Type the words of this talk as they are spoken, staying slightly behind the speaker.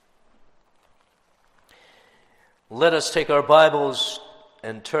Let us take our Bibles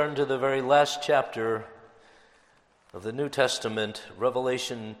and turn to the very last chapter of the New Testament,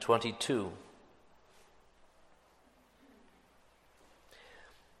 Revelation 22.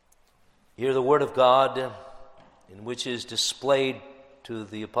 Hear the Word of God, in which is displayed to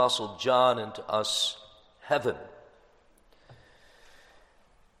the Apostle John and to us heaven.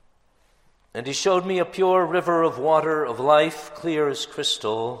 And he showed me a pure river of water of life, clear as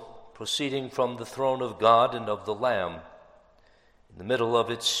crystal, proceeding from the throne of God and of the Lamb. In the middle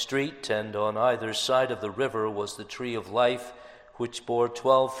of its street and on either side of the river was the tree of life, which bore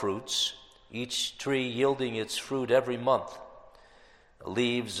 12 fruits, each tree yielding its fruit every month. The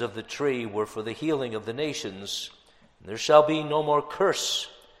leaves of the tree were for the healing of the nations. And there shall be no more curse,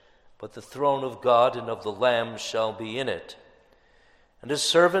 but the throne of God and of the Lamb shall be in it. And his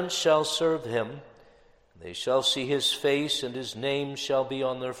servants shall serve him. They shall see his face, and his name shall be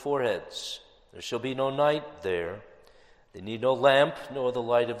on their foreheads. There shall be no night there. They need no lamp, nor the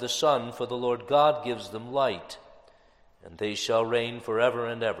light of the sun, for the Lord God gives them light, and they shall reign forever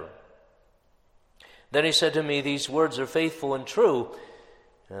and ever. Then he said to me, These words are faithful and true,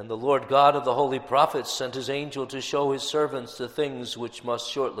 and the Lord God of the holy prophets sent his angel to show his servants the things which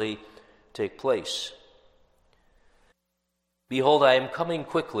must shortly take place. Behold, I am coming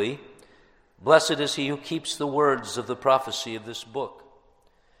quickly. Blessed is he who keeps the words of the prophecy of this book.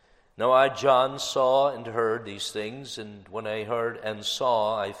 Now I, John, saw and heard these things, and when I heard and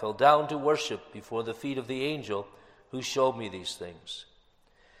saw, I fell down to worship before the feet of the angel who showed me these things.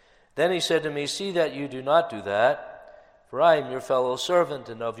 Then he said to me, See that you do not do that, for I am your fellow servant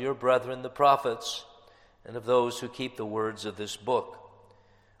and of your brethren the prophets, and of those who keep the words of this book.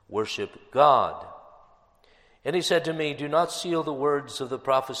 Worship God. And he said to me, Do not seal the words of the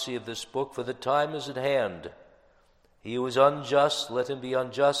prophecy of this book, for the time is at hand. He who is unjust, let him be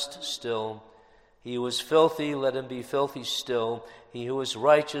unjust still. He who is filthy, let him be filthy still. He who is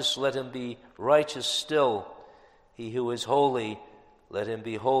righteous, let him be righteous still. He who is holy, let him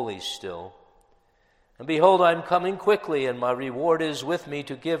be holy still. And behold, I am coming quickly, and my reward is with me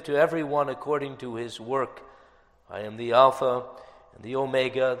to give to everyone according to his work. I am the Alpha and the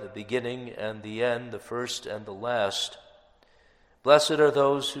Omega, the beginning and the end, the first and the last. Blessed are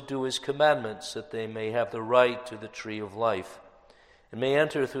those who do his commandments, that they may have the right to the tree of life, and may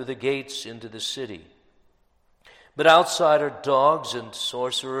enter through the gates into the city. But outside are dogs and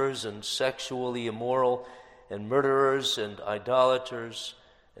sorcerers and sexually immoral and murderers and idolaters,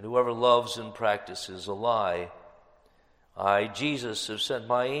 and whoever loves and practices a lie. I, Jesus, have sent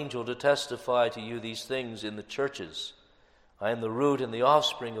my angel to testify to you these things in the churches. I am the root and the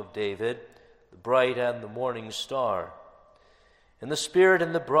offspring of David, the bright and the morning star. And the Spirit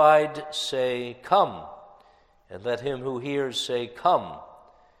and the bride say, Come. And let him who hears say, Come.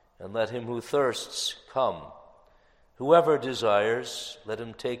 And let him who thirsts come. Whoever desires, let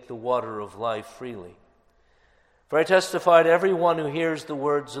him take the water of life freely. For I testify to everyone who hears the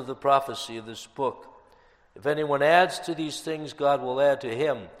words of the prophecy of this book. If anyone adds to these things, God will add to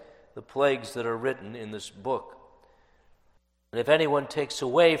him the plagues that are written in this book. And if anyone takes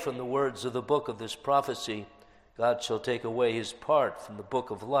away from the words of the book of this prophecy, God shall take away his part from the book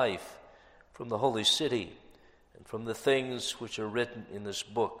of life, from the holy city, and from the things which are written in this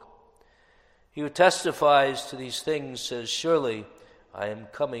book. He who testifies to these things says, Surely I am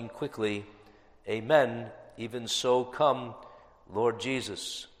coming quickly. Amen. Even so come, Lord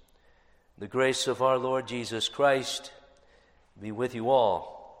Jesus. The grace of our Lord Jesus Christ be with you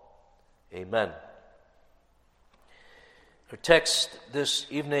all. Amen. Our text this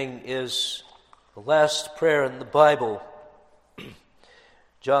evening is the last prayer in the Bible,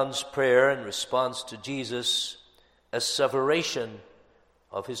 John's prayer in response to Jesus' asseveration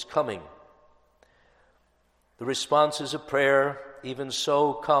of his coming. The response is a prayer, Even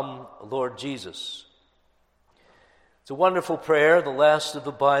so come, Lord Jesus. It's a wonderful prayer, the last of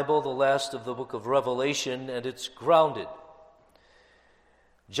the Bible, the last of the book of Revelation, and it's grounded.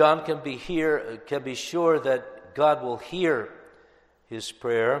 John can be sure that God will hear his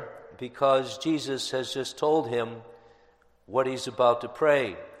prayer because Jesus has just told him what he's about to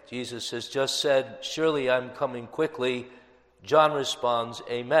pray. Jesus has just said, Surely I'm coming quickly. John responds,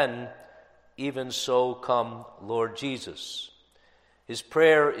 Amen. Even so come, Lord Jesus. His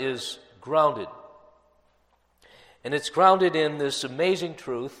prayer is grounded. And it's grounded in this amazing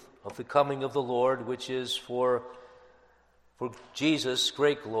truth of the coming of the Lord, which is for Jesus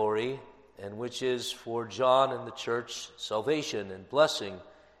great glory, and which is for John and the church salvation and blessing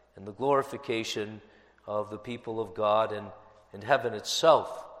and the glorification of the people of God and heaven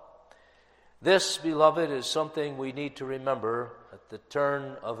itself. This, beloved, is something we need to remember at the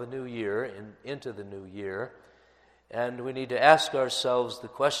turn of a new year, into the new year, And we need to ask ourselves the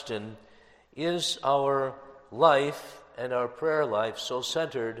question, is our life and our prayer life so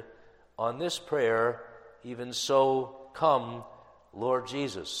centered on this prayer, even so, come, Lord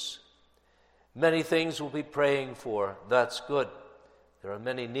Jesus? Many things we'll be praying for. That's good. There are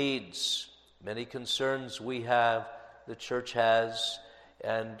many needs, many concerns we have, the church has,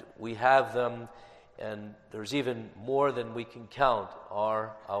 and we have them, and there's even more than we can count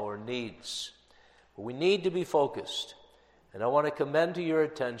are our needs. But we need to be focused. And I want to commend to your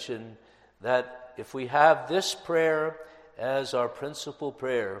attention that if we have this prayer as our principal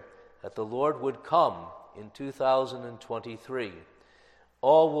prayer, that the Lord would come in 2023,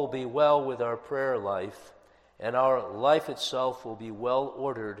 all will be well with our prayer life, and our life itself will be well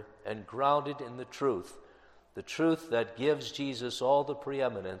ordered and grounded in the truth that gives Jesus all the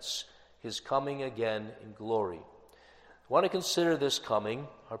preeminence, his coming again in glory. I want to consider this coming,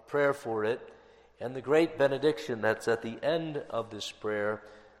 our prayer for it, and the great benediction that's at the end of this prayer.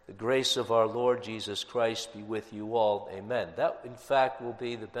 The grace of our Lord Jesus Christ be with you all. Amen. That, in fact, will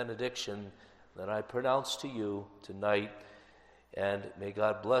be the benediction that I pronounce to you tonight, and may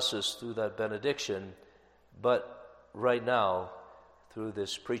God bless us through that benediction, but right now, through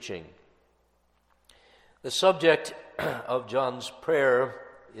this preaching. The subject of John's prayer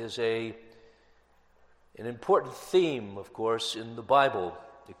is an important theme, of course, in the Bible.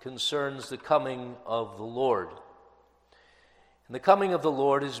 It concerns the coming of the Lord. And the coming of the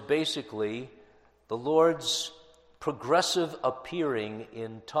Lord is basically the Lord's progressive appearing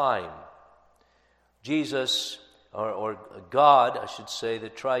in time. Jesus, or God, I should say, the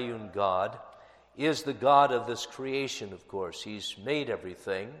triune God, is the God of this creation, of course. He's made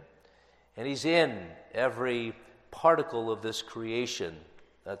everything, and he's in every particle of this creation.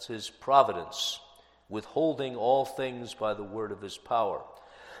 That's his providence, withholding all things by the word of his power.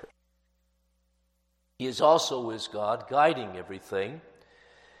 He is also his God, guiding everything.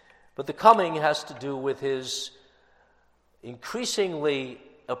 But the coming has to do with his increasingly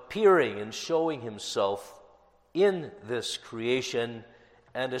appearing and showing himself in this creation,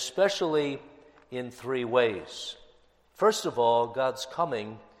 and especially in three ways. First of all, God's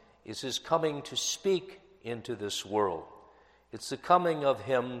coming is his coming to speak into this world. It's the coming of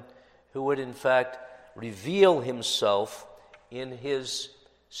him who would in fact reveal himself in his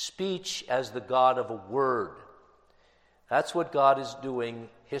speech as the God of a word. That's what God is doing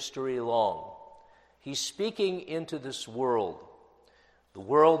history long. He's speaking into this world, the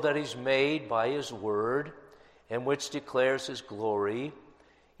world that he's made by his word and which declares his glory,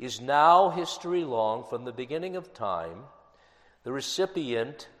 is now history long, from the beginning of time, the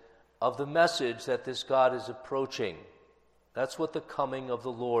recipient of the message that this God is approaching. That's what the coming of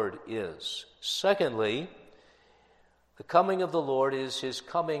the Lord is. Secondly, the coming of the Lord is his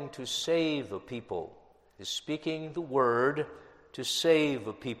coming to save a people, his speaking the word to save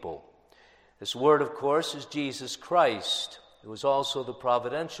a people. This word, of course, is Jesus Christ, who is also the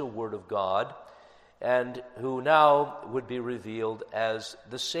providential word of God, and who now would be revealed as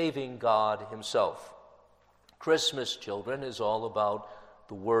the saving God himself. Christmas, children, is all about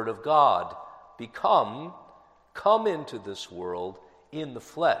the Word of God come into this world in the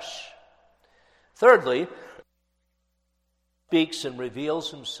flesh. Thirdly, speaks and reveals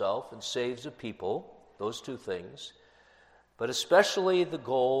himself and saves a people, those two things. But especially the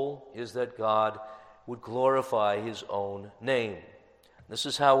goal is that God would glorify his own name. This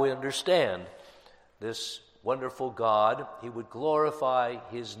is how we understand this wonderful God. He would glorify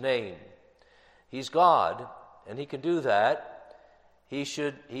his name. He's God, and he can do that.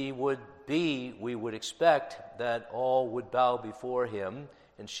 We would expect that all would bow before him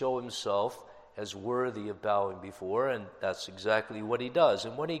and show himself as worthy of bowing before, and that's exactly what he does.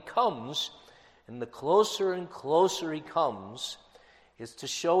 And when he comes, and the closer and closer he comes, is to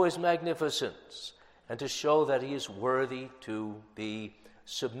show his magnificence and to show that he is worthy to be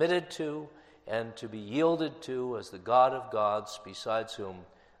submitted to and to be yielded to as the God of gods, besides whom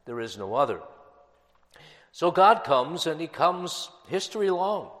there is no other. So God comes, and he comes history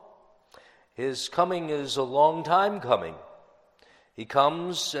long. His coming is a long time coming. He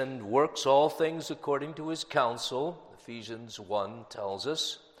comes and works all things according to his counsel, Ephesians 1 tells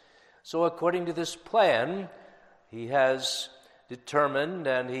us. So according to this plan, he has determined,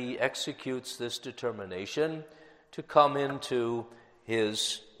 and he executes this determination, to come into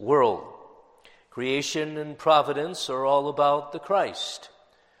his world. Creation and providence are all about the Christ.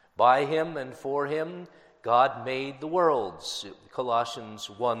 By him and for him, God made the worlds. Colossians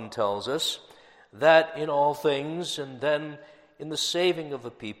 1 tells us that in all things, and then in the saving of the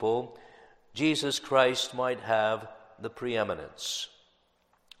people, Jesus Christ might have the preeminence.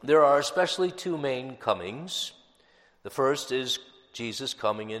 There are especially two main comings. The first is Jesus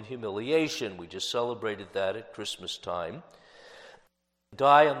coming in humiliation. We just celebrated that at Christmas time.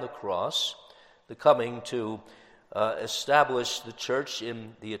 Die on the cross, the coming to establish the church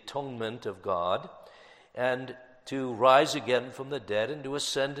in the atonement of God, and to rise again from the dead and to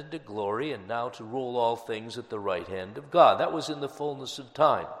ascend into glory, and now to rule all things at the right hand of God. That was in the fullness of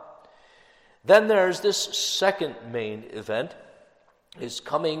time. Then there's this second main event, his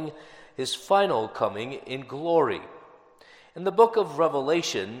coming, his final coming in glory. And the book of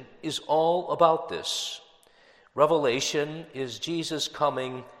Revelation is all about this. Revelation is Jesus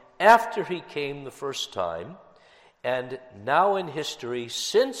coming after he came the first time, and now in history,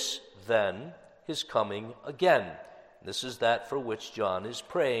 since then, his coming again. This is that for which John is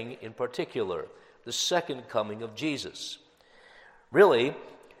praying in particular, the second coming of Jesus. Really,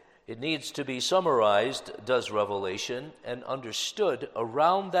 it needs to be summarized, does Revelation, and understood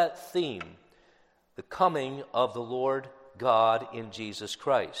around that theme, the coming of the Lord God in Jesus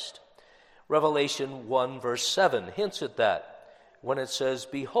Christ. Revelation 1 verse 7 hints at that when it says,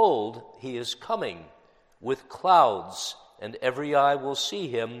 "Behold, he is coming with clouds, and every eye will see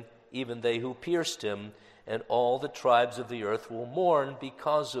him, even they who pierced him, and all the tribes of the earth will mourn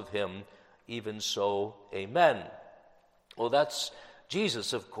because of him. Even so, amen." Well, that's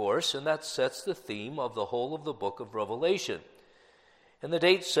Jesus, of course, and that sets the theme of the whole of the book of Revelation. And the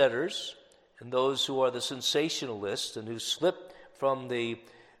date setters, and those who are the sensationalists and who slip from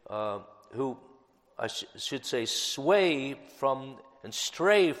sway from and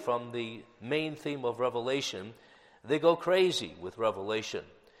stray from the main theme of Revelation, they go crazy with Revelation.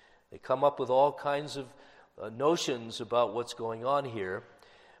 They come up with all kinds of notions about what's going on here,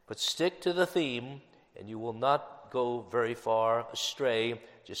 but stick to the theme and you will not go very far astray.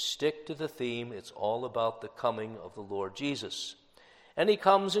 Just stick to the theme. It's all about the coming of the Lord Jesus. And he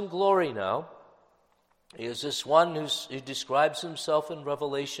comes in glory now. He is this one who describes himself in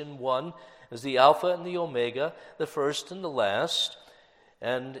Revelation 1 as the Alpha and the Omega, the first and the last.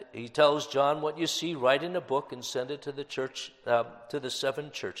 And he tells John, what you see, write in a book and send it to the church, to the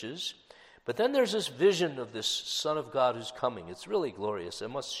 7 churches. But then there's this vision of this Son of God who's coming. It's really glorious. I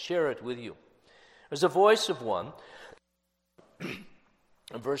must share it with you. There's a voice of one, in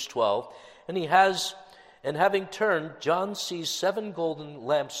verse 12, and having turned, John sees 7 golden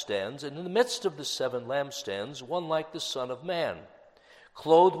lampstands, and in the midst of the 7 lampstands, one like the Son of Man,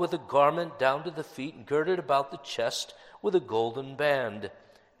 clothed with a garment down to the feet, and girded about the chest with a golden band.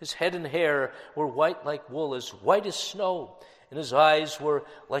 His head and hair were white like wool, as white as snow, and his eyes were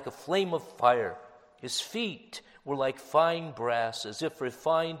like a flame of fire. His feet were like fine brass, as if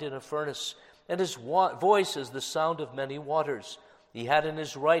refined in a furnace, and his voice as the sound of many waters. He had in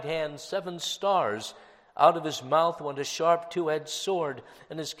his right hand 7 stars. Out of his mouth went a sharp 2-edged sword,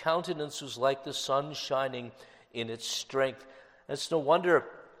 and his countenance was like the sun shining in its strength. And it's no wonder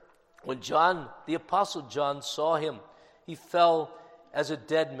when John, the Apostle John, saw him, he fell as a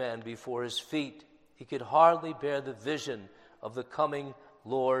dead man before his feet. He could hardly bear the vision of the coming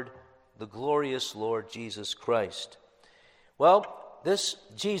Lord, the glorious Lord Jesus Christ. Well, this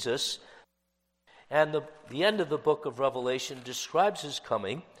Jesus, and the end of the book of Revelation describes his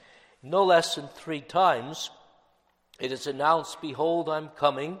coming no less than 3 times. It is announced, "Behold, I'm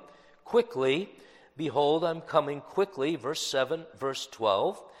coming quickly. Behold, I'm coming quickly," verse 7, verse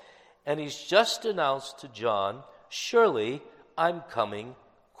 12. And he's just announced to John, "Surely I'm coming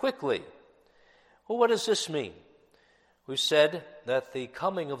quickly." Well, what does this mean? We've said that the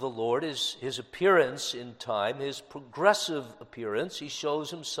coming of the Lord is his appearance in time, his progressive appearance. He shows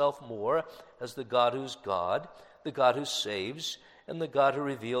himself more as the God who's God, the God who saves, and the God who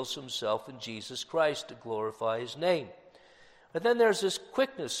reveals himself in Jesus Christ to glorify his name. But then there's this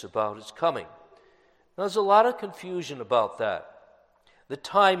quickness about his coming. Now, there's a lot of confusion about that. The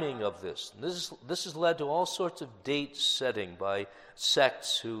timing of this. And this has led to all sorts of date setting by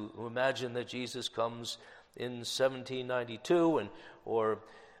sects who imagine that Jesus comes in 1792 or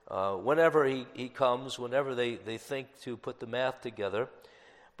whenever he comes, whenever they think to put the math together.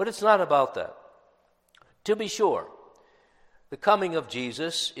 But it's not about that. To be sure, the coming of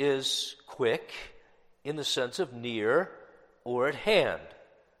Jesus is quick in the sense of near or at hand.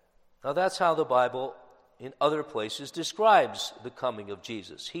 Now that's how the Bible in other places describes the coming of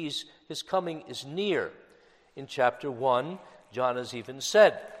Jesus. His coming is near. In chapter 1, John has even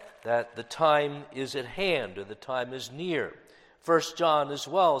said that the time is at hand, or the time is near. 1 John as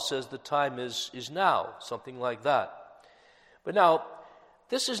well says the time is now, something like that. But now,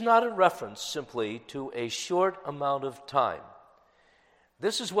 this is not a reference simply to a short amount of time.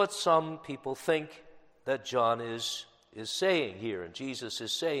 This is what some people think that John is saying here, and Jesus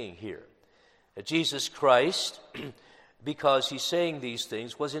is saying here. That Jesus Christ because he's saying these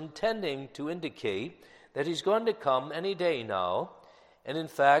things, was intending to indicate that he's going to come any day now. And in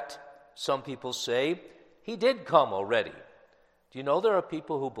fact, some people say he did come already. Do you know there are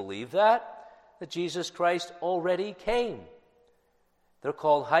people who believe that Jesus Christ already came? They're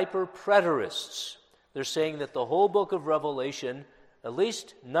called hyper-preterists. They're saying that the whole book of Revelation, at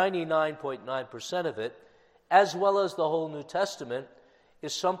least 99.9% of it, as well as the whole New Testament,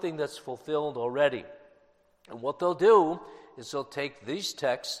 is something that's fulfilled already. And what they'll do is they'll take these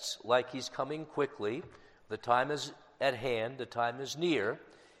texts like he's coming quickly, the time is at hand, the time is near,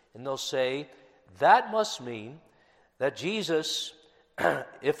 and they'll say, that must mean that Jesus,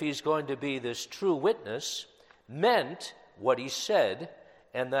 if he's going to be this true witness, meant what he said,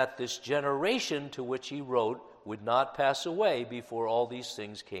 and that this generation to which he wrote would not pass away before all these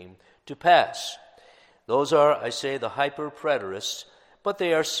things came to pass. Those are, I say, the hyper-preterists, but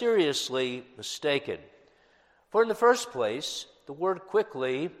they are seriously mistaken. For in the first place, the word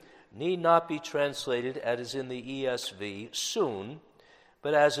quickly need not be translated as in the ESV, soon,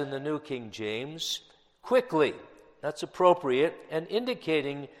 but as in the New King James, quickly. That's appropriate and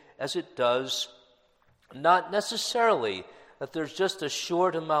indicating, as it does, not necessarily that there's just a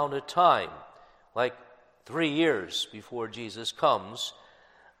short amount of time, like 3 years before Jesus comes,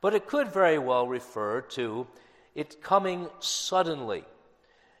 but it could very well refer to it coming suddenly,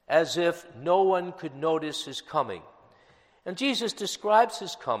 as if no one could notice his coming. And Jesus describes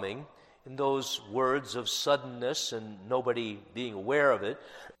his coming in those words of suddenness and nobody being aware of it.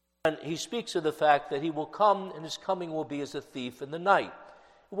 And he speaks of the fact that he will come and his coming will be as a thief in the night.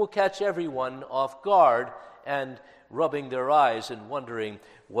 It will catch everyone off guard and rubbing their eyes and wondering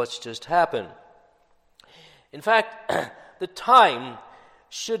what's just happened. In fact, the time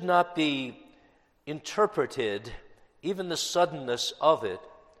should not be interpreted, even the suddenness of it,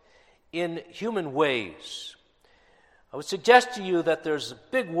 in human ways. I would suggest to you that there's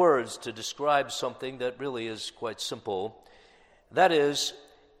big words to describe something that really is quite simple. That is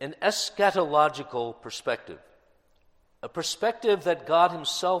an eschatological perspective, a perspective that God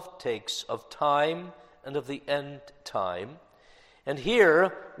himself takes of time and of the end time. And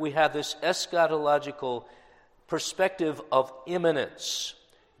here we have this eschatological perspective of imminence.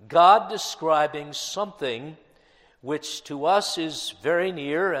 God describing something which to us is very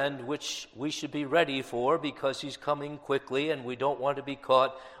near and which we should be ready for because he's coming quickly and we don't want to be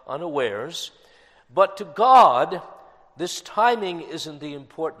caught unawares. But to God, this timing isn't the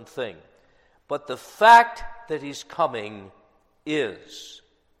important thing, but the fact that he's coming is.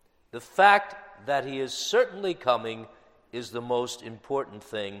 The fact that he is certainly coming is the most important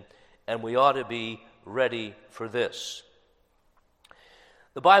thing, and we ought to be ready for this.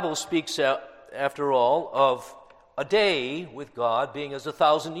 The Bible speaks, after all, of a day with God being as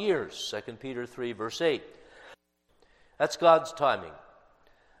 1,000 years, 2 Peter 3, verse 8. That's God's timing.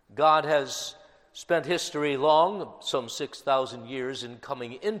 God has spent history long, some 6,000 years in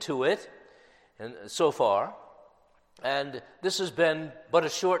coming into it, and so far. And this has been but a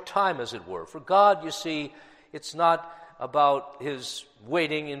short time, as it were. For God, you see, it's not about his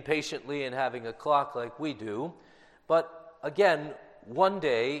waiting impatiently and having a clock like we do, but again, one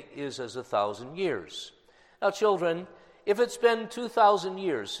day is as 1,000 years. Now, children, if it's been 2,000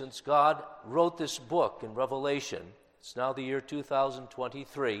 years since God wrote this book in Revelation, it's now the year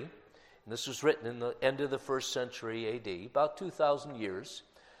 2023, and this was written in the end of the first century A.D., about 2,000 years.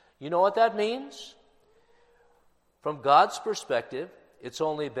 You know what that means? From God's perspective, it's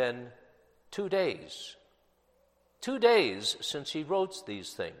only been 2 days. 2 days since he wrote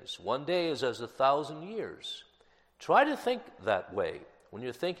these things. 1 day is as 1,000 years. Try to think that way when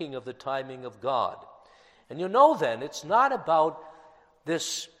you're thinking of the timing of God. And you know then, it's not about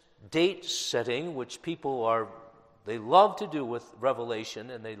this date setting, which they love to do with Revelation,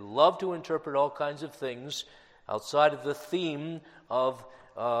 and they love to interpret all kinds of things outside of the theme of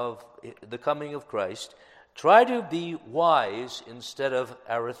the coming of Christ. Try to be wise instead of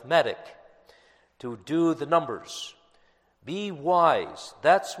arithmetic, to do the numbers. Be wise.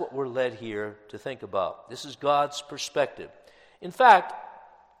 That's what we're led here to think about. This is God's perspective. In fact,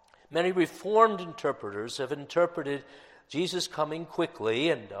 many Reformed interpreters have interpreted Jesus coming quickly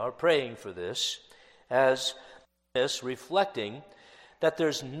and are praying for this as this, reflecting that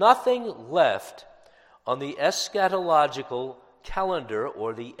there's nothing left on the eschatological calendar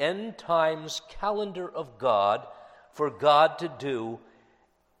or the end times calendar of God for God to do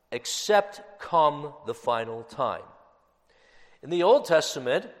except come the final time. In the Old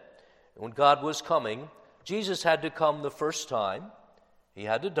Testament, when God was coming, Jesus had to come the first time. He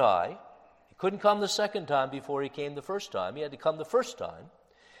had to die. He couldn't come the second time before he came the first time. He had to come the first time.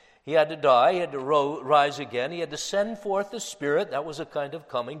 He had to die, he had to rise again, he had to send forth the Spirit. That was a kind of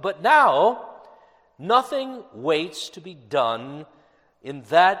coming. But now, nothing waits to be done in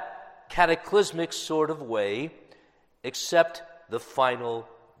that cataclysmic sort of way except the final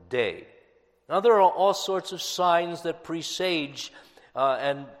day. Now, there are all sorts of signs that presage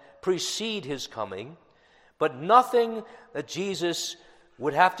and precede his coming, but nothing that Jesus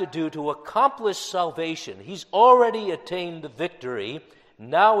would have to do to accomplish salvation. He's already attained the victory.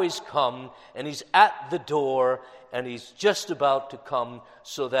 Now he's come, and he's at the door, and he's just about to come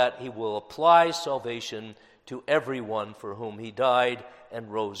so that he will apply salvation to everyone for whom he died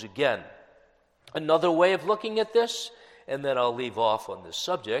and rose again. Another way of looking at this, and then I'll leave off on this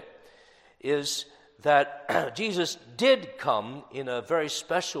subject, is that Jesus did come in a very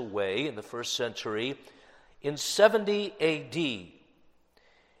special way in the first century in 70 A.D.,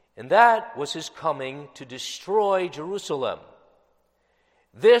 and that was his coming to destroy Jerusalem.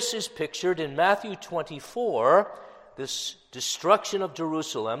 This is pictured in Matthew 24, this destruction of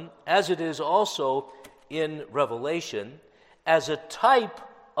Jerusalem, as it is also in Revelation, as a type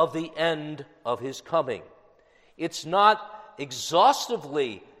of the end of his coming. It's not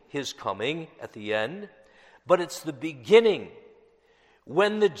exhaustively his coming at the end, but it's the beginning.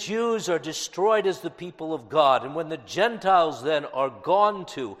 When the Jews are destroyed as the people of God, and when the Gentiles then are gone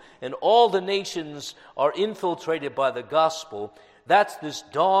to, and all the nations are infiltrated by the gospel, that's this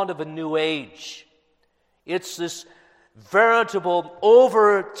dawn of a new age. It's this veritable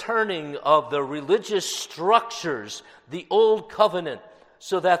overturning of the religious structures, the old covenant,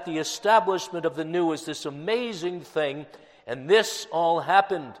 so that the establishment of the new is this amazing thing. And this all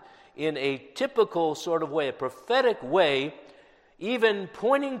happened in a typical sort of way, a prophetic way, even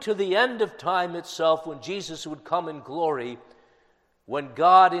pointing to the end of time itself, when Jesus would come in glory, when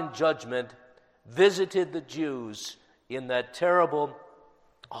God in judgment visited the Jews in that terrible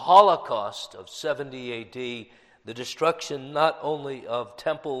Holocaust of 70 A.D., the destruction not only of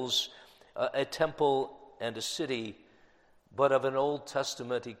temples, a temple and a city, but of an Old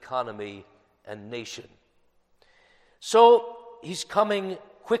Testament economy and nation. So he's coming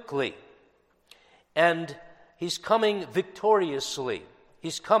quickly, and he's coming victoriously.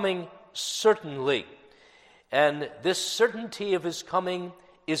 He's coming certainly. And this certainty of his coming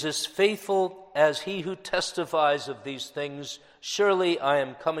is as faithful as he who testifies of these things, surely I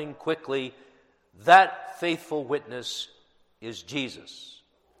am coming quickly. That faithful witness is Jesus.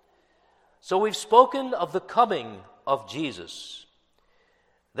 So we've spoken of the coming of Jesus,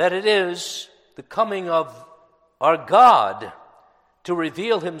 that it is the coming of our God to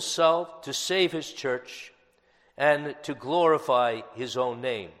reveal himself, to save his church, and to glorify his own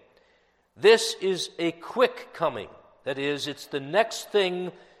name. This is a quick coming. That is, it's the next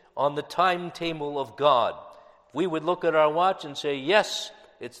thing on the timetable of God. We would look at our watch and say, yes,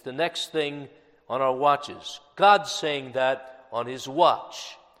 it's the next thing on our watches. God's saying that on his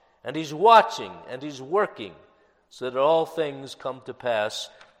watch. And he's watching and he's working so that all things come to pass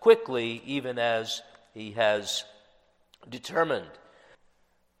quickly, even as he has determined.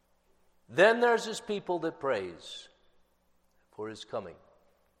 Then there's his people that praise for his coming.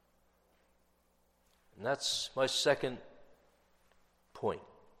 And that's my second point.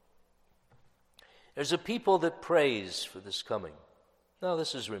 There's a people that praise for this coming. Now,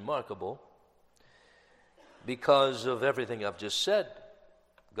 this is remarkable because of everything I've just said.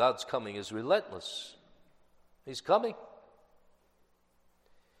 God's coming is relentless. He's coming.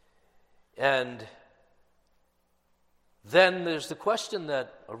 And then there's the question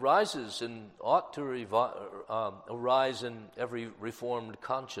that arises and ought to arise in every reformed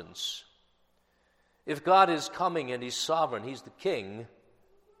conscience. If God is coming and he's sovereign, he's the king,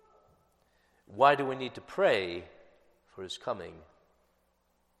 why do we need to pray for his coming?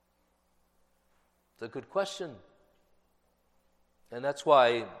 It's a good question. And that's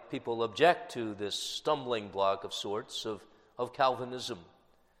why people object to this stumbling block of sorts of Calvinism.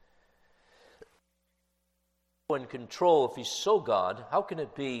 In control, if he's so God, how can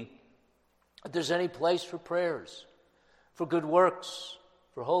it be that there's any place for prayers, for good works,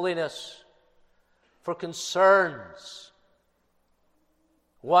 for holiness, for concerns?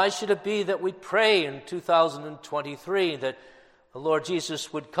 Why should it be that we pray in 2023 that the Lord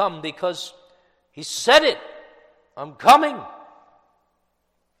Jesus would come? Because he said it, I'm coming.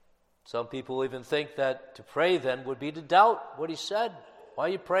 Some people even think that to pray then would be to doubt what he said. Why are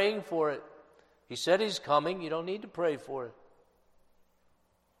you praying for it? He said he's coming. You don't need to pray for it.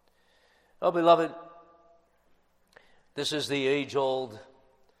 Oh, beloved, this is the age-old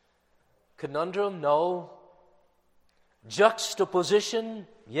conundrum. No. Juxtaposition.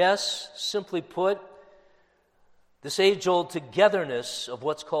 Yes. Simply put, This age-old togetherness of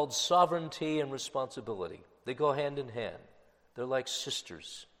what's called sovereignty and responsibility. They go hand in hand. They're like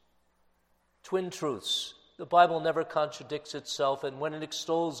sisters. Twin truths. The Bible never contradicts itself, and when it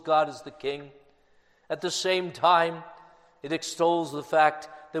extols God as the King, at the same time, it extols the fact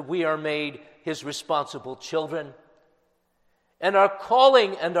that we are made His responsible children. And our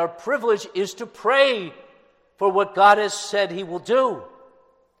calling and our privilege is to pray for what God has said He will do,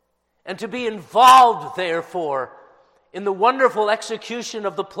 and to be involved, therefore, in the wonderful execution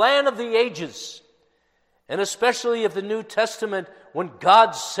of the plan of the ages, and especially of the New Testament, when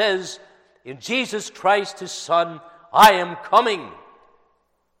God says, in Jesus Christ, His Son, I am coming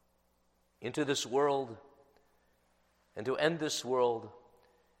into this world and to end this world,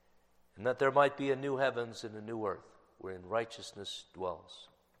 and that there might be a new heavens and a new earth wherein righteousness dwells.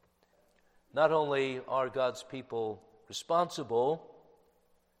 Not only are God's people responsible,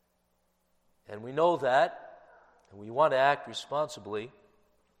 and we know that, and we want to act responsibly,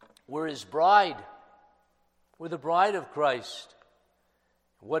 we're His bride. We're the bride of Christ.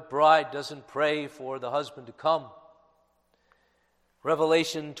 What bride doesn't pray for the husband to come?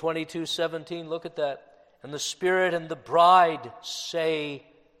 Revelation 22:17, look at that. And the Spirit and the bride say,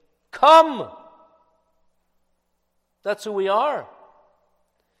 come! That's who we are.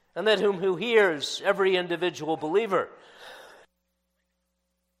 And that who hears, every individual believer.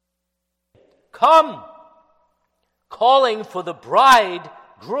 Come! Calling for the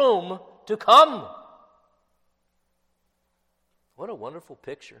bridegroom to come. What a wonderful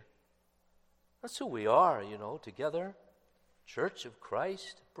picture. That's who we are, together. Church of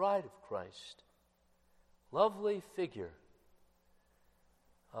Christ, bride of Christ. Lovely figure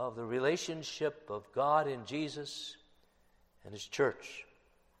of the relationship of God in Jesus and His church.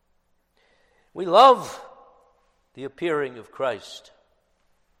 We love the appearing of Christ.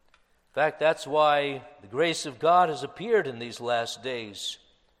 In fact, that's why the grace of God has appeared in these last days.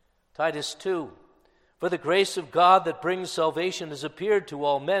 Titus 2. For the grace of God that brings salvation has appeared to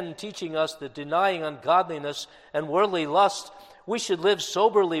all men, teaching us that denying ungodliness and worldly lust, we should live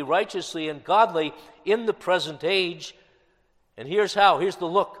soberly, righteously, and godly in the present age. And here's how. Here's the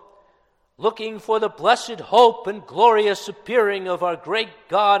look. Looking for the blessed hope and glorious appearing of our great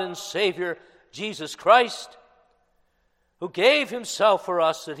God and Savior, Jesus Christ, who gave Himself for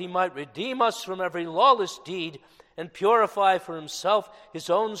us that He might redeem us from every lawless deed and purify for Himself His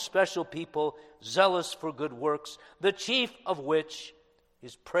own special people, zealous for good works, the chief of which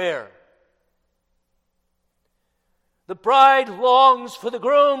is prayer. The bride longs for the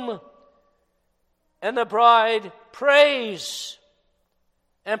groom, and the bride prays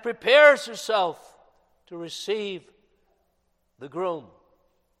and prepares herself to receive the groom.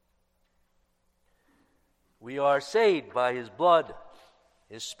 We are saved by His blood,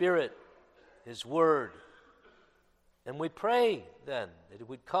 His Spirit, His Word. And we pray then that it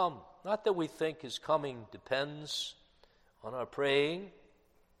would come. Not that we think His coming depends on our praying.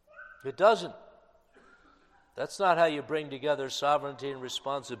 It doesn't. That's not how you bring together sovereignty and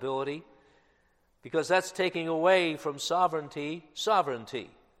responsibility, because that's taking away from sovereignty.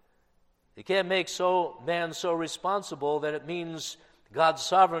 You can't make man so responsible that it means God's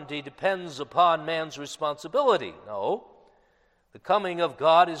sovereignty depends upon man's responsibility. No. The coming of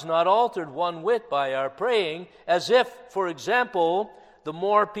God is not altered one whit by our praying, as if, for example, the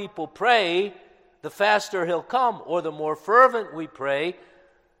more people pray, the faster He'll come, or the more fervent we pray,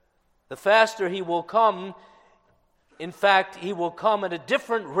 the faster He will come. In fact, He will come at a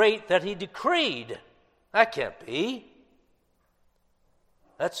different rate that He decreed. That can't be.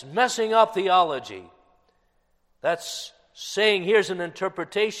 That's messing up theology. That's saying here's an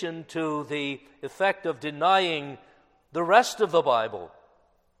interpretation to the effect of denying the rest of the Bible.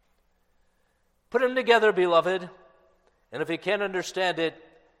 Put them together, beloved, and if you can't understand it,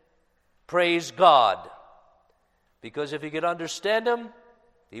 praise God. Because if you could understand Him,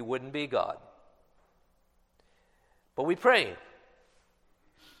 He wouldn't be God. But we pray.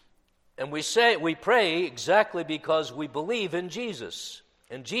 And we pray exactly because we believe in Jesus.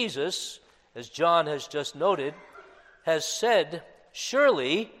 And Jesus, as John has just noted, has said,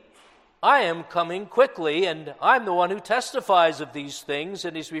 surely I am coming quickly, and I'm the one who testifies of these things.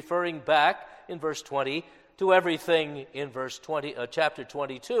 And he's referring back in verse 20 to everything in chapter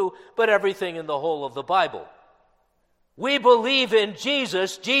 22, but everything in the whole of the Bible. We believe in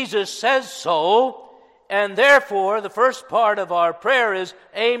Jesus. Jesus says so. And therefore, the first part of our prayer is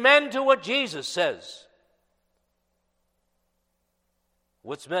amen to what Jesus says.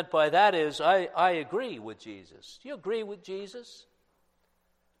 What's meant by that is I agree with Jesus. Do you agree with Jesus?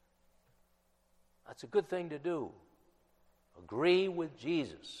 That's a good thing to do. Agree with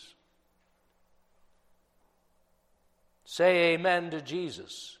Jesus. Say amen to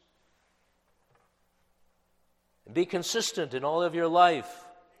Jesus. And be consistent in all of your life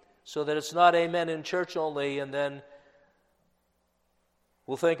so that it's not amen in church only and then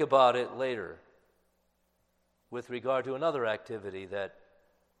we'll think about it later with regard to another activity that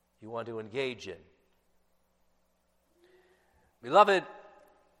you want to engage in. Beloved,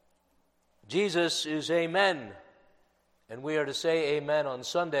 Jesus is amen, and we are to say amen on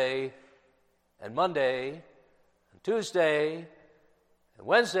Sunday and Monday and Tuesday and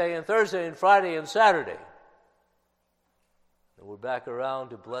Wednesday and Thursday and Friday and Saturday. And we're back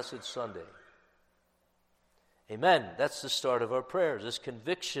around to Blessed Sunday. Amen. That's the start of our prayers, this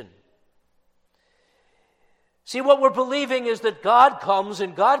conviction. See, what we're believing is that God comes,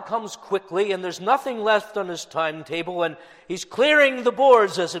 and God comes quickly, and there's nothing left on His timetable, and He's clearing the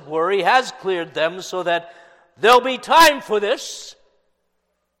boards, as it were. He has cleared them so that there'll be time for this.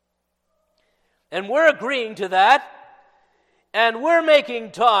 And we're agreeing to that, and we're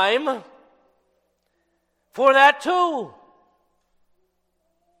making time for that too.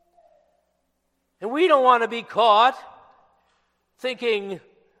 And we don't want to be caught thinking,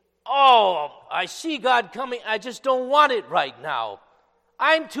 oh, I see God coming, I just don't want it right now.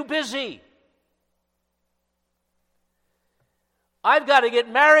 I'm too busy. I've got to get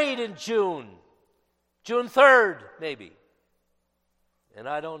married in June 3rd, maybe. And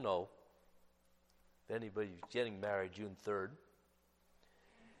I don't know if anybody's getting married June 3rd.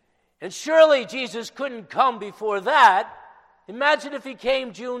 And surely Jesus couldn't come before that. Imagine if He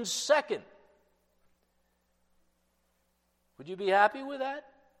came June 2nd. Would you be happy with that?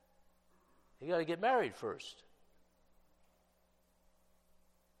 You got to get married first.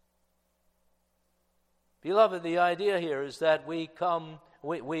 Beloved, the idea here is that we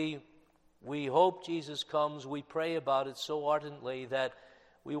hope Jesus comes, we pray about it so ardently that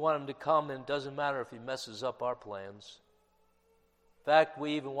we want Him to come, and it doesn't matter if He messes up our plans. In fact,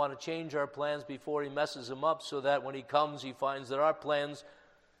 we even want to change our plans before He messes them up so that when He comes, He finds that our plans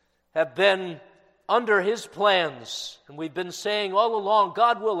have been under His plans. And we've been saying all along,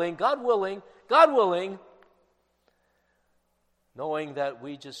 God willing, God willing, God willing, knowing that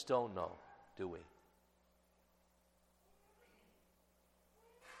we just don't know, do we?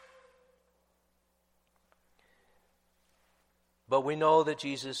 But we know that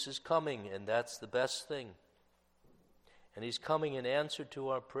Jesus is coming, and that's the best thing. And He's coming in answer to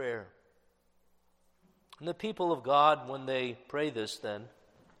our prayer. And the people of God, when they pray this then,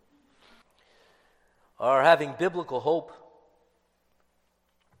 are having biblical hope.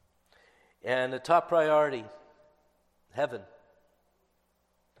 And the top priority, heaven.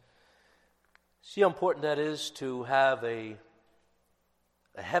 See how important that is to have a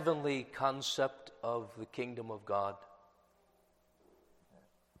heavenly concept of the kingdom of God.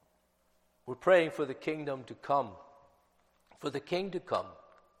 We're praying for the kingdom to come, for the King to come.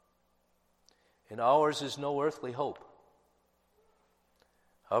 And ours is no earthly hope.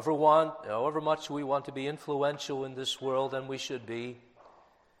 However much we want to be influential in this world, and we should be,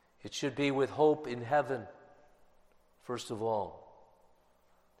 it should be with hope in heaven, first of all.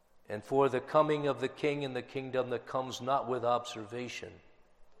 And for the coming of the King and the kingdom that comes not with observation.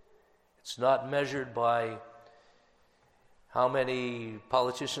 It's not measured by how many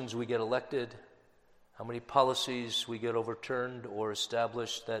politicians we get elected, how many policies we get overturned or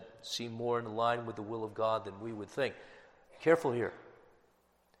established that seem more in line with the will of God than we would think. Careful here.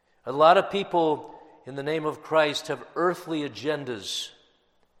 A lot of people in the name of Christ have earthly agendas.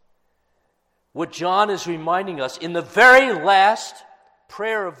 What John is reminding us in the very last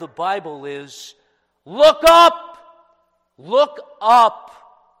prayer of the Bible is, look up, look up.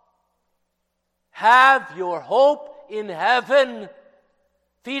 Have your hope in heaven.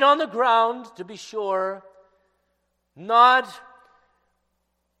 Feet on the ground, to be sure, not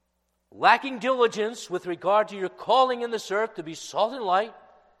lacking diligence with regard to your calling in this earth to be salt and light,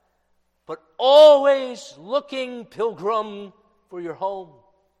 but always looking, pilgrim, for your home.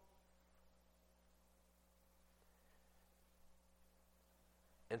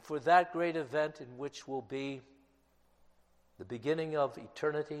 And for that great event in which will be the beginning of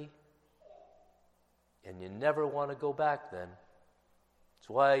eternity, and you never want to go back then. That's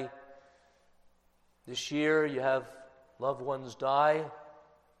why this year you have loved ones die.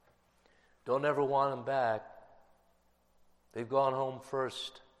 Don't ever want them back. They've gone home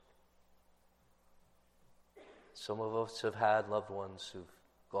first. Some of us have had loved ones who've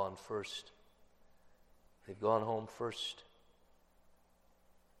gone first. They've gone home first.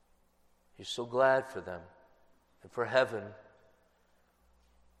 You're so glad for them and for heaven.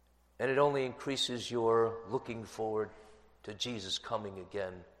 And it only increases your looking forward to Jesus coming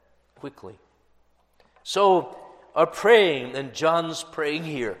again quickly. So are praying, and John's praying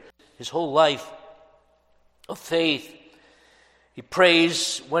here. His whole life of faith. He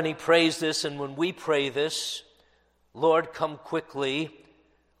prays when he prays this, and when we pray this, Lord, come quickly,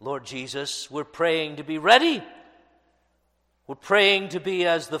 Lord Jesus, we're praying to be ready. We're praying to be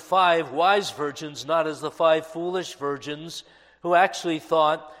as the 5 wise virgins, not as the 5 foolish virgins who actually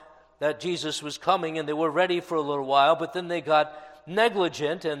thought that Jesus was coming, and they were ready for a little while, but then they got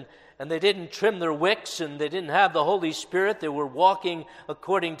negligent, and they didn't trim their wicks, and they didn't have the Holy Spirit. They were walking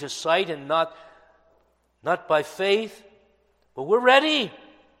according to sight and not by faith. But we're ready.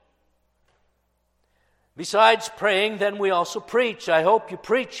 Besides praying, then we also preach. I hope you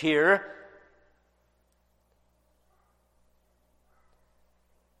preach here.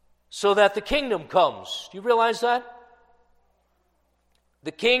 So that the kingdom comes. Do you realize that?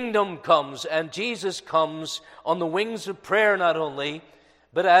 The kingdom comes, and Jesus comes on the wings of prayer not only,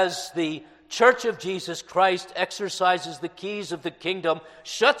 but as the Church of Jesus Christ exercises the keys of the kingdom,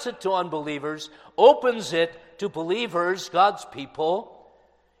 shuts it to unbelievers, opens it to believers, God's people.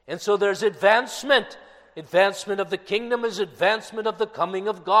 And so there's advancement. Advancement of the kingdom is advancement of the coming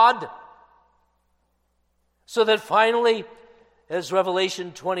of God. So that finally, as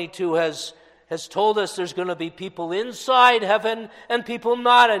Revelation 22 has told us, there's going to be people inside heaven and people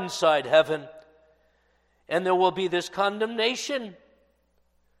not inside heaven. And there will be this condemnation.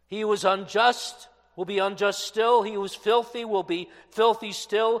 He who was unjust will be unjust still. He who was filthy will be filthy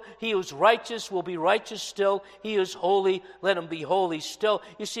still. He who is righteous will be righteous still. He who is holy, let him be holy still.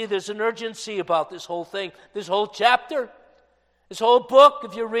 You see, there's an urgency about this whole thing, this whole chapter, this whole book.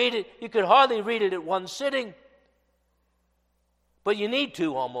 If you read it, you could hardly read it at one sitting. But you need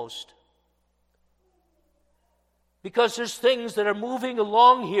to almost. Because there's things that are moving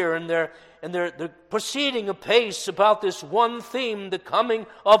along here, and they're proceeding apace about this one theme, the coming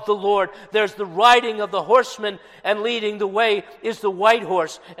of the Lord. There's the riding of the horseman, and leading the way is the white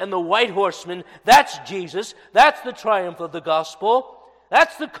horse. And the white horseman, that's Jesus. That's the triumph of the gospel.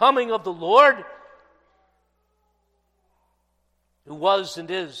 That's the coming of the Lord, who was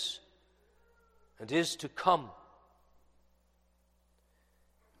and is to come.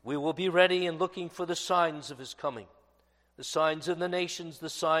 We will be ready and looking for the signs of his coming. The signs in the nations, the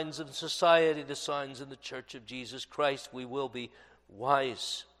signs in society, the signs in the Church of Jesus Christ. We will be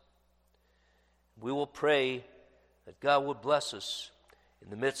wise. We will pray that God would bless us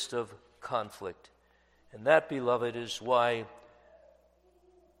in the midst of conflict. And that, beloved, is why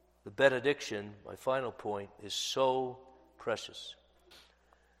the benediction, my final point, is so precious.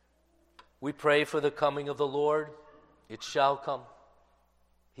 We pray for the coming of the Lord. It shall come.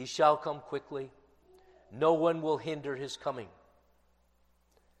 He shall come quickly. No one will hinder his coming.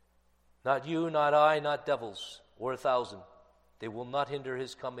 Not you, not I, not devils, or 1,000. They will not hinder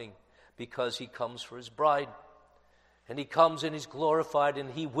his coming, because he comes for his bride. And he comes and he's glorified,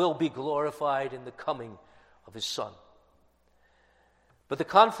 and he will be glorified in the coming of his Son. But the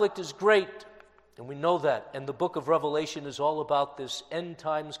conflict is great, and we know that. And the book of Revelation is all about this end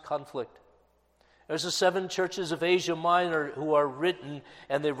times conflict. There's the 7 churches of Asia Minor who are written,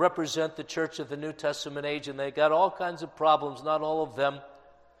 and they represent the church of the New Testament age, and they got all kinds of problems, not all of them.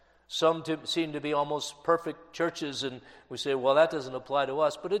 Some seem to be almost perfect churches, and we say, well, that doesn't apply to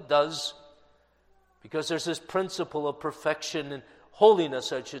us, but it does, because there's this principle of perfection and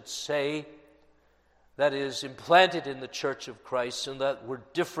holiness, I should say, that is implanted in the church of Christ, and that we're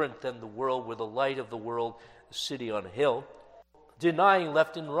different than the world. We're the light of the world, the city on a hill, denying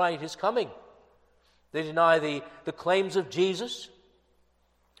left and right his coming. They deny the claims of Jesus.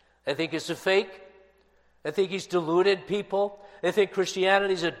 They think it's a fake. They think he's deluded people. They think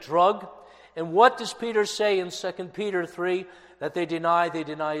Christianity is a drug. And what does Peter say in 2 Peter 3? That they deny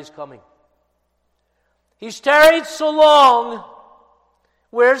his coming. He's tarried so long.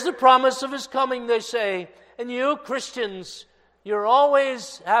 Where's the promise of his coming, they say. And you, Christians, you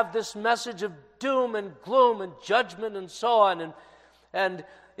always have this message of doom and gloom and judgment and so on. And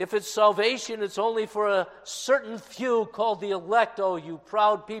if it's salvation, it's only for a certain few called the elect. Oh, you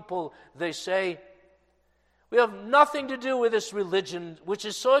proud people, they say. We have nothing to do with this religion, which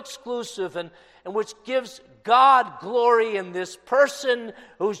is so exclusive and which gives God glory in this person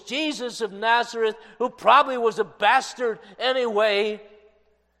who's Jesus of Nazareth, who probably was a bastard anyway.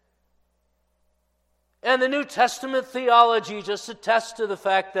 And the New Testament theology just attests to the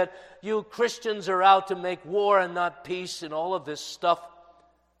fact that you Christians are out to make war and not peace and all of this stuff.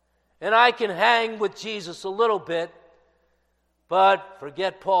 And I can hang with Jesus a little bit, but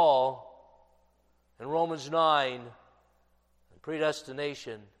forget Paul and Romans 9 and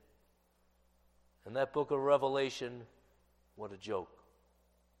predestination and that book of Revelation. What a joke.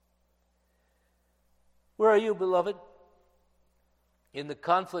 Where are you, beloved? In the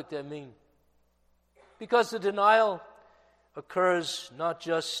conflict, I mean. Because the denial occurs not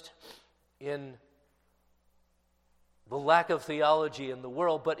just in the lack of theology in the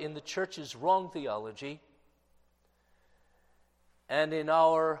world, but in the church's wrong theology and in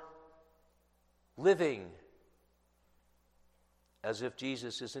our living as if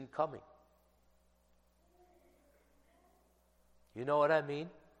Jesus isn't coming. You know what I mean?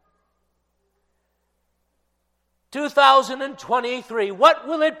 2023, what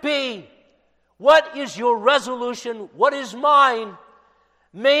will it be? What is your resolution? What is mine?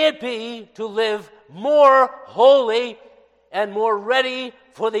 May it be to live more holy and more ready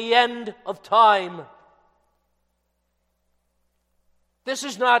for the end of time. This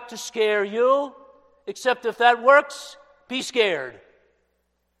is not to scare you, except if that works, be scared.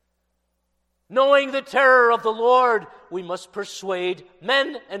 Knowing the terror of the Lord, we must persuade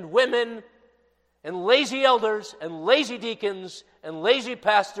men and women and lazy elders and lazy deacons and lazy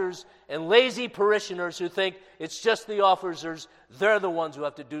pastors and lazy parishioners who think it's just the officers, they're the ones who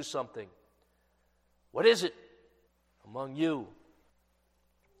have to do something. What is it among you?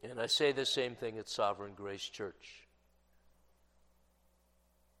 And I say the same thing at Sovereign Grace Church.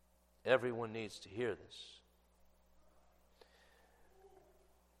 Everyone needs to hear this.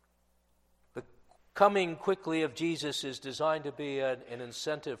 The coming quickly of Jesus is designed to be an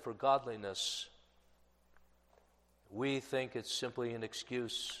incentive for godliness. We think it's simply an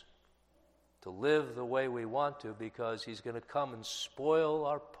excuse to live the way we want to because he's going to come and spoil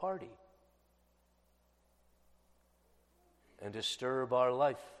our party and disturb our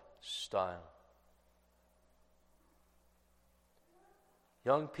lifestyle.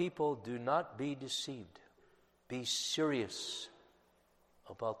 Young people, do not be deceived. Be serious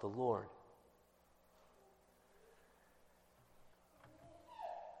about the Lord.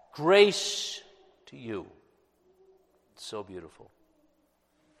 Grace to you. It's so beautiful.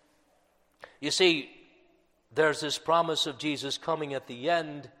 You see, there's this promise of Jesus coming at the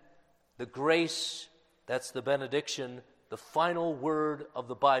end. The grace, that's the benediction, the final word of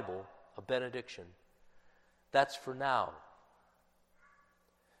the Bible, a benediction. That's for now.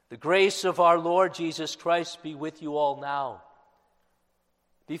 The grace of our Lord Jesus Christ be with you all now.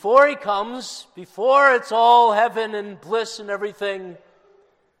 Before he comes, before it's all heaven and bliss and everything,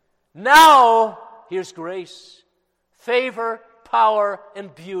 now here's grace. Favor, power,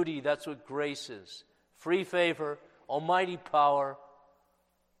 and beauty. That's what grace is. Free favor, almighty power,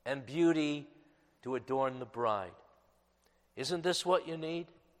 and beauty to adorn the bride. Isn't this what you need?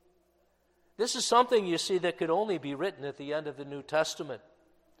 This is something, you see, that could only be written at the end of the New Testament.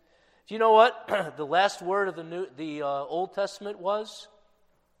 Do you know what the last word of the Old Testament was?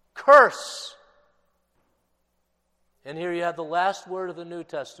 Curse. And here you have the last word of the New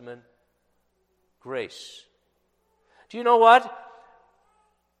Testament, grace. Do you know what?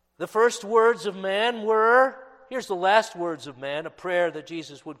 The first words of man were, here's the last words of man, a prayer that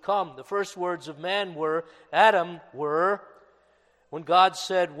Jesus would come. The first words of man were, when God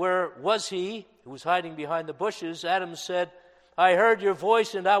said, where was he? Who was hiding behind the bushes. Adam said, I heard your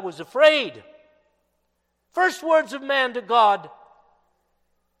voice and I was afraid. First words of man to God.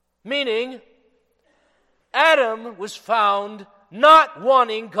 Meaning, Adam was found not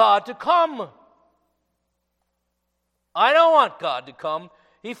wanting God to come. I don't want God to come.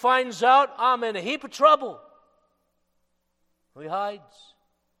 He finds out I'm in a heap of trouble. He hides.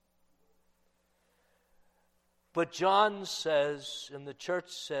 But John says, and the church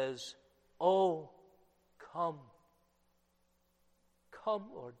says, oh, come. Come,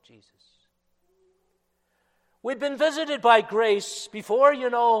 Lord Jesus. We've been visited by grace before,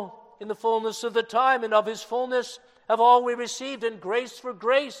 in the fullness of the time, and of his fullness have all we received, and grace for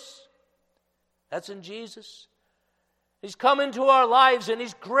grace. That's in Jesus. He's come into our lives and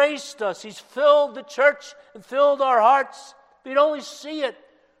he's graced us. He's filled the church and filled our hearts. We'd only see it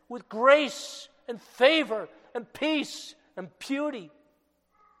with grace and favor and peace and beauty.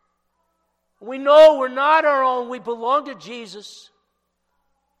 We know we're not our own. We belong to Jesus.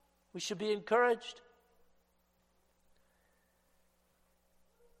 We should be encouraged.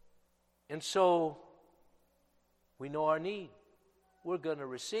 And so, we know our need. We're going to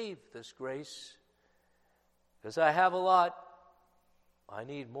receive this grace. Because I have a lot, I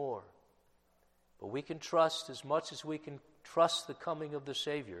need more. But we can trust as much as we can trust the coming of the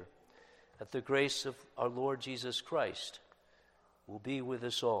Savior, that the grace of our Lord Jesus Christ will be with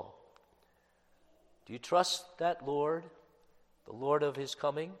us all. Do you trust that Lord, the Lord of his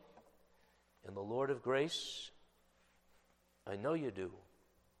coming, and the Lord of grace? I know you do.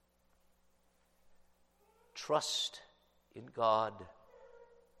 Trust in God.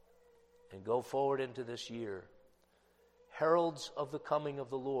 and go forward into this year, heralds of the coming of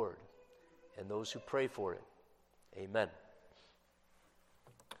the Lord, and those who pray for it. Amen.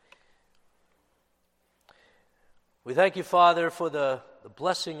 We thank you, Father, for the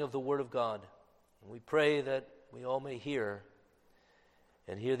blessing of the Word of God. And we pray that we all may hear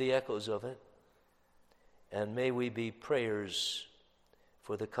and hear the echoes of it. And may we be prayers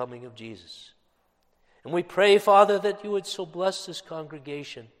for the coming of Jesus. And we pray, Father, that you would so bless this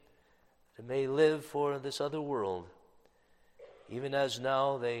congregation that it may live for this other world, even as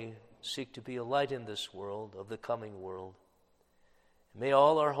now they seek to be a light in this world of the coming world. And may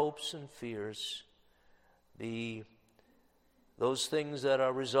all our hopes and fears be those things that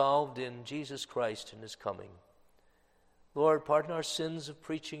are resolved in Jesus Christ and His coming. Lord, pardon our sins of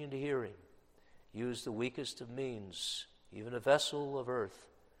preaching and hearing. Use the weakest of means, even a vessel of earth,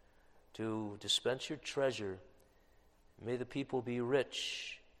 to dispense your treasure. May the people be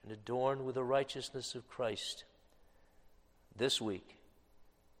rich and adorned with the righteousness of Christ this week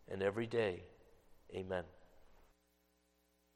and every day. Amen.